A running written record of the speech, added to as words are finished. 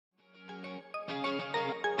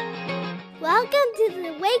to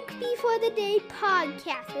the Wake Before the Day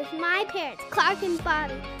podcast with my parents, Clark and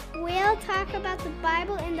Bobby. We'll talk about the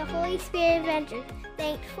Bible and the Holy Spirit adventures.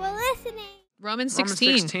 Thanks for listening. Romans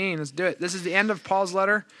 16. Let's do it. This is the end of Paul's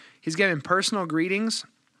letter. He's giving personal greetings.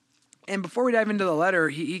 And before we dive into the letter,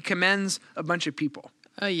 he commends a bunch of people.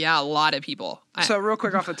 Yeah, a lot of people. So real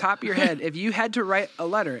quick, off the top of your head, if you had to write a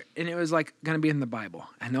letter and it was like going to be in the Bible,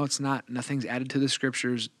 I know it's not, nothing's added to the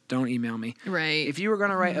scriptures, don't email me. Right. If you were going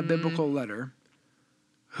to write a biblical letter,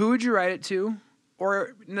 who would you write it to?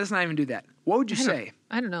 Or let's not even do that. What would you say?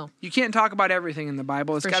 I don't know. You can't talk about everything in the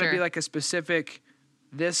Bible. It's For got to sure. be like a specific,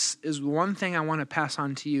 this is one thing I want to pass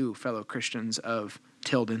on to you, fellow Christians of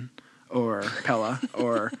Tilden or Pella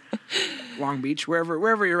or Long Beach,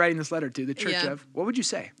 wherever you're writing this letter to, the church of. What would you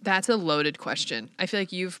say? That's a loaded question. I feel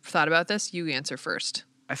like you've thought about this. You answer first.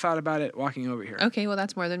 I thought about it walking over here. Okay, well,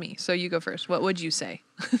 that's more than me. So you go first. What would you say?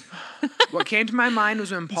 What came to my mind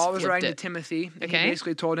was when Paul was flipped writing it. to Timothy. And Okay. He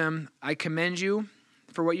basically told him, I commend you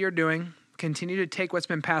for what you're doing. Continue to take what's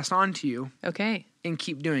been passed on to you Okay. and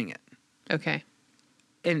keep doing it. Okay.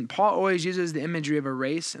 And Paul always uses the imagery of a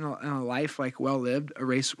race and a life like well lived, a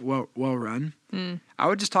race well run. I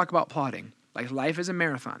would just talk about plotting. Like life is a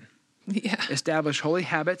marathon. Yeah. Establish holy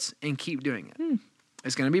habits and keep doing it.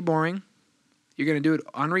 It's going to be boring. You're going to do it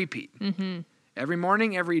on repeat. Every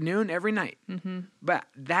morning, every noon, every night. But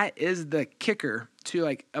that is the kicker to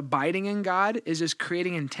like abiding in God, is just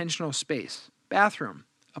creating intentional space. Bathroom,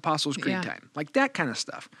 Apostles' Creed Yeah. time, like that kind of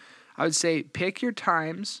stuff. I would say pick your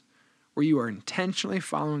times where you are intentionally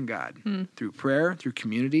following God through prayer, through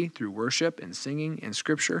community, through worship and singing and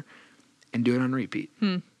scripture, and do it on repeat.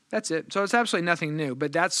 That's it. So it's absolutely nothing new,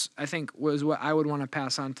 but that's, I think, was what I would want to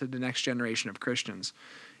pass on to the next generation of Christians.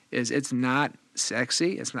 Is it's not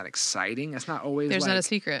sexy, it's not exciting, it's not always There's like, not a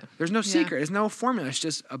secret. There's no secret, there's no formula. It's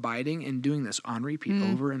just abiding and doing this on repeat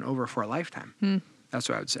over and over for a lifetime. That's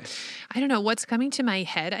what I would say. I don't know. What's coming to my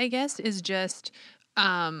head, I guess, is just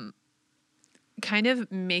kind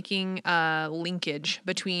of making a linkage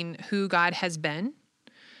between who God has been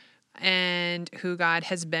and who God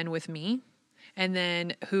has been with me, and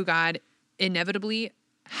then who God inevitably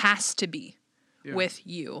has to be with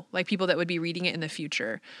you, like people that would be reading it in the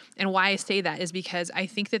future. And why I say that is because I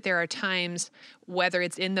think that there are times, whether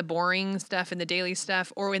it's in the boring stuff, in the daily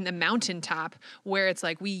stuff, or in the mountaintop, where it's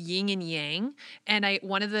like we yin and yang. And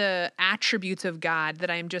one of the attributes of God that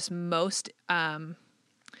I'm just most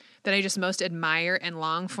admire and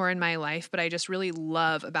long for in my life, but I just really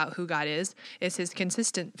love about who God is his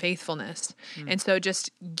consistent faithfulness. And so just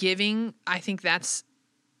giving, I think that's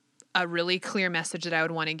a really clear message that I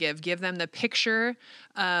would want to give them the picture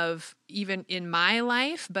of, even in my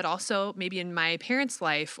life, but also maybe in my parents'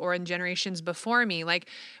 life or in generations before me, like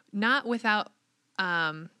not without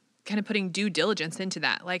kind of putting due diligence into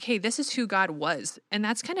that. Like, hey, this is who God was. And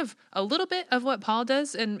that's kind of a little bit of what Paul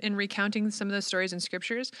does in recounting some of the stories in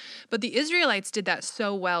scriptures. But the Israelites did that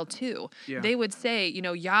so well too. Yeah. They would say,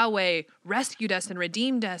 Yahweh rescued us and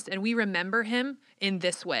redeemed us, and we remember him in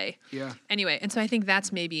this way. Yeah. Anyway, and so I think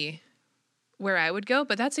that's maybe where I would go,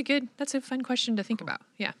 but that's a fun question to think about.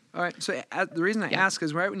 Yeah. All right. So the reason I ask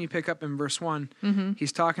is right when you pick up in verse 1,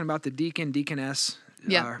 he's talking about the deaconess,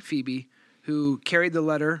 Phoebe, who carried the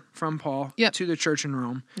letter from Paul to the church in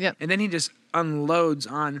Rome. Yep. And then he just unloads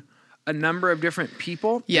on a number of different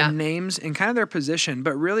people and names and kind of their position.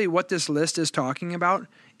 But really what this list is talking about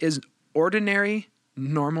is ordinary,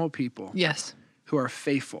 normal people. Yes. Who are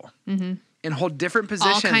faithful and hold different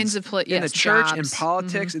positions all kinds of in the church, jobs. in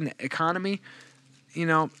politics, in the economy.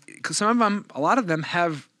 Because some of them, a lot of them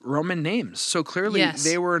have Roman names. So clearly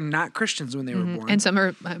they were not Christians when they were born. And some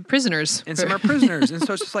are prisoners. And some are prisoners. And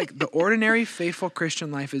so it's just like the ordinary, faithful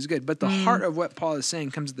Christian life is good. But the heart of what Paul is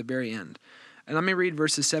saying comes at the very end. And let me read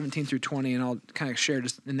verses 17 through 20, and I'll kind of share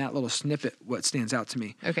just in that little snippet what stands out to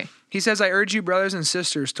me. Okay. He says, I urge you, brothers and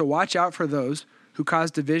sisters, to watch out for those who cause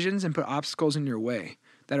divisions and put obstacles in your way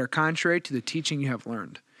that are contrary to the teaching you have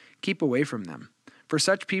learned. Keep away from them. For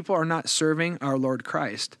such people are not serving our Lord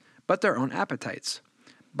Christ, but their own appetites.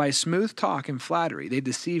 By smooth talk and flattery, they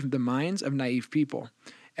deceive the minds of naive people.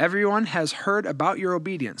 Everyone has heard about your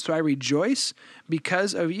obedience, so I rejoice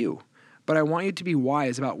because of you. But I want you to be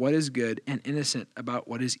wise about what is good and innocent about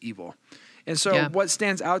what is evil. And so what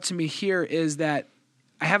stands out to me here is that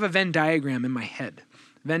I have a Venn diagram in my head.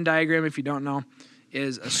 Venn diagram, if you don't know,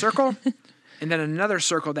 is a circle and then another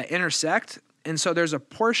circle that intersect. And so there's a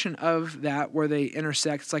portion of that where they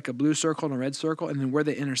intersect. It's like a blue circle and a red circle, and then where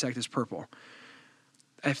they intersect is purple.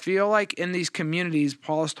 I feel like in these communities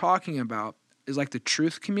Paul is talking about is like the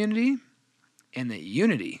truth community and the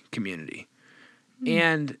unity community.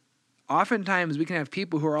 And oftentimes we can have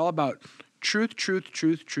people who are all about truth, truth,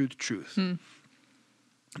 truth, truth, truth.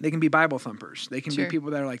 They can be Bible thumpers. They can Sure. be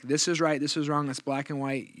people that are like, this is right, this is wrong, it's black and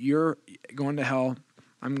white. You're going to hell,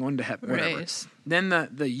 I'm going to heaven, whatever. Right. Then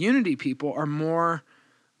the unity people are more,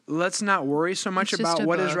 let's not worry so much It's just about a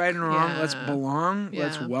what is book. right and wrong. Let's Yeah. belong,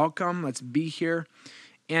 let's Yeah. welcome, let's be here.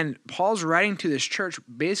 And Paul's writing to this church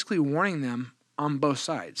basically warning them on both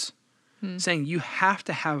sides, saying you have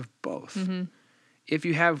to have both. If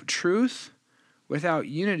you have truth without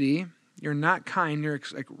unity, you're not kind. You're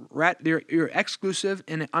you're exclusive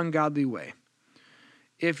in an ungodly way.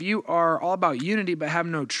 If you are all about unity but have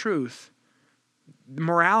no truth,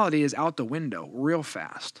 morality is out the window real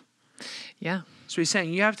fast. Yeah. So he's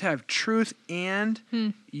saying you have to have truth and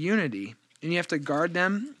unity, and you have to guard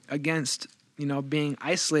them against, being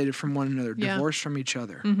isolated from one another, Yeah. divorced from each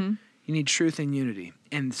other. You need truth and unity.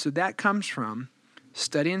 And so that comes from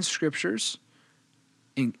studying scriptures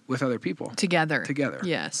with other people. Together. Kind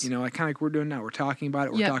Yes. of like we're doing now. We're talking about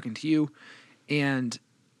it. We're Yep. talking to you. And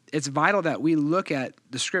it's vital that we look at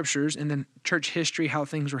the scriptures and then church history, how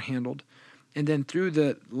things were handled. And then through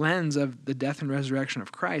the lens of the death and resurrection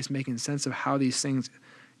of Christ, making sense of how these things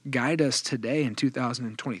guide us today in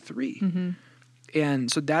 2023.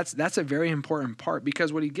 And so that's a very important part,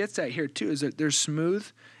 because what he gets at here too is that there's smooth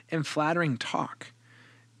and flattering talk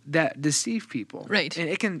that deceive people. Right. And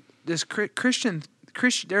it can, this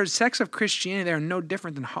there's sects of Christianity that are no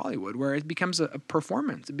different than Hollywood, where it becomes a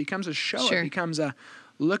performance. It becomes a show. Sure. It becomes a,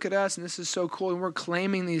 look at us, and this is so cool, and we're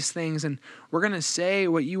claiming these things, and we're going to say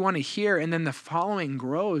what you want to hear, and then the following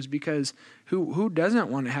grows, because who doesn't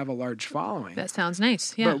want to have a large following? That sounds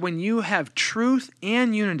nice. Yeah. But when you have truth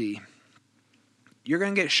and unity, you're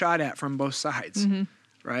going to get shot at from both sides,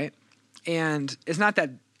 right? And it's not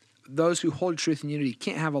that those who hold truth and unity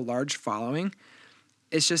can't have a large following.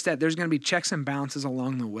 It's just that there's going to be checks and balances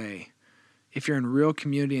along the way if you're in real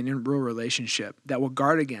community and in real relationship that will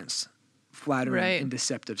guard against flattering Right. and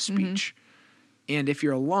deceptive speech. And if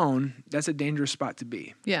you're alone, that's a dangerous spot to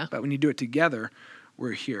be. Yeah. But when you do it together,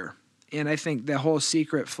 we're here. And I think the whole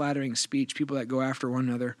secret flattering speech, people that go after one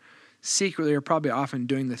another, secretly are probably often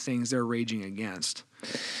doing the things they're raging against.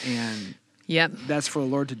 And Yep. that's for the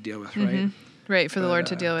Lord to deal with, right? Right. For the But, Lord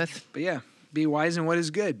to deal with. But yeah, be wise in what is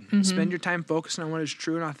good. Spend your time focusing on what is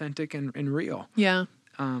true and authentic and real. Yeah.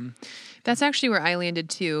 Um, That's actually where I landed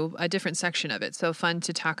too, a different section of it. So fun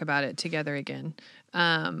to talk about it together again.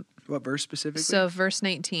 what verse specifically? So verse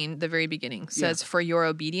 19, the very beginning, says, "For your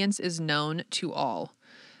obedience is known to all,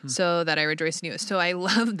 so that I rejoice in you." So I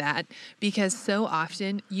love that, because so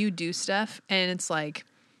often you do stuff and it's like,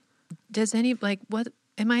 what,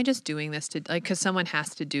 am I just doing this to, because someone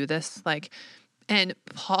has to do this? And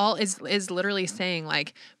Paul is literally saying,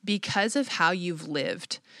 because of how you've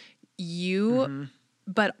lived,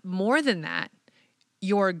 but more than that,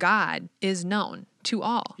 your God is known to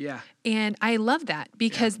all. Yeah. And I love that,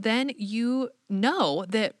 because then you know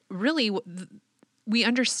that really we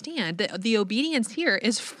understand that the obedience here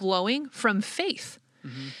is flowing from faith.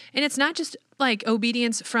 And it's not just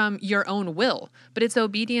obedience from your own will, but it's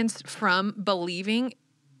obedience from believing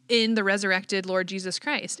in the resurrected Lord Jesus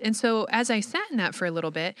Christ. And so as I sat in that for a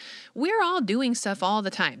little bit, we're all doing stuff all the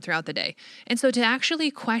time throughout the day. And so to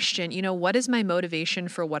actually question, what is my motivation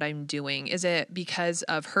for what I'm doing? Is it because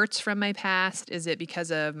of hurts from my past? Is it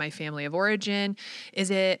because of my family of origin?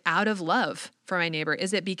 Is it out of love for my neighbor?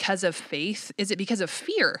 Is it because of faith? Is it because of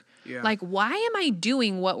fear? Yeah. Why am I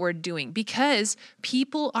doing what we're doing? Because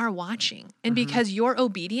people are watching, and because your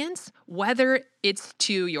obedience, whether it's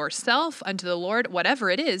to yourself, unto the Lord,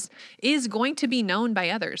 whatever it is going to be known by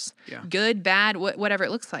others. Yeah. Good, bad, whatever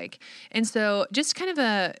it looks like. And so just kind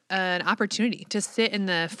of an opportunity to sit in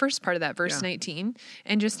the first part of that verse 19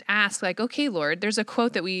 and just ask okay, Lord, there's a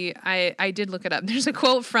quote that I did look it up. There's a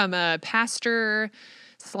quote from a pastor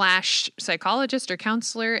 / psychologist or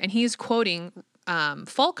counselor, and he's quoting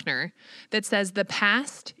Faulkner that says, "The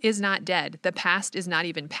past is not dead. The past is not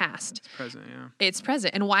even past. Present, yeah. It's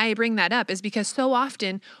present." And why I bring that up is because so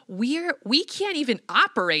often we can't even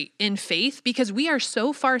operate in faith because we are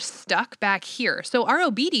so far stuck back here. So our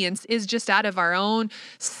obedience is just out of our own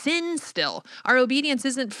sin still. Our obedience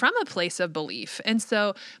isn't from a place of belief. And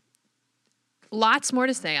so lots more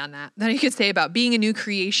to say on that than you could say about being a new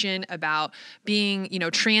creation, about being,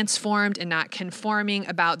 transformed and not conforming,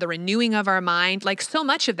 about the renewing of our mind, so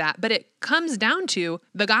much of that. But it comes down to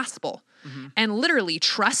the gospel and literally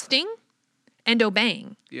trusting and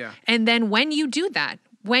obeying. Yeah. And then when you do that,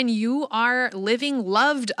 when you are living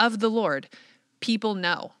loved of the Lord, people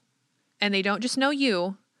know. And they don't just know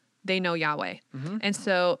you, they know Yahweh. And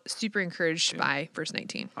so super encouraged by verse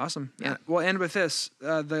 19. Awesome. Yeah. We'll end with this.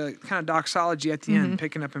 The kind of doxology at the end,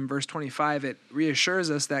 picking up in verse 25, it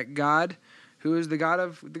reassures us that God, who is the God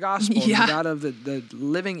of the gospel, the God of the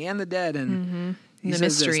living and the dead, and he the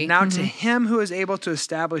says mystery. this, now to him who is able to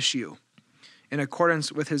establish you in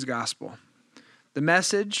accordance with his gospel. The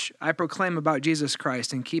message I proclaim about Jesus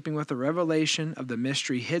Christ in keeping with the revelation of the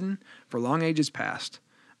mystery hidden for long ages past,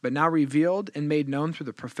 but now revealed and made known through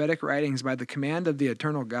the prophetic writings by the command of the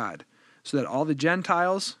eternal God, so that all the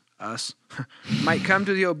Gentiles, us, might come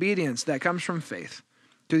to the obedience that comes from faith.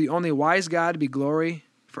 To the only wise God be glory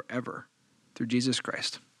forever, through Jesus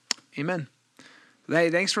Christ. Amen. Hey,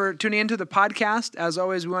 thanks for tuning into the podcast. As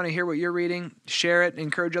always, we want to hear what you're reading. Share it.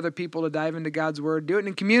 Encourage other people to dive into God's Word. Do it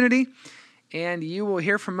in community, and you will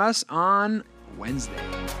hear from us on Wednesday.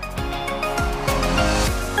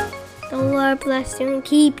 The Lord bless you and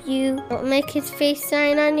keep you. Make his face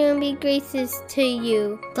shine on you and be gracious to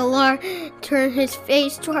you. The Lord turn his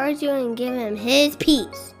face towards you and give him his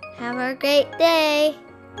peace. Have a great day.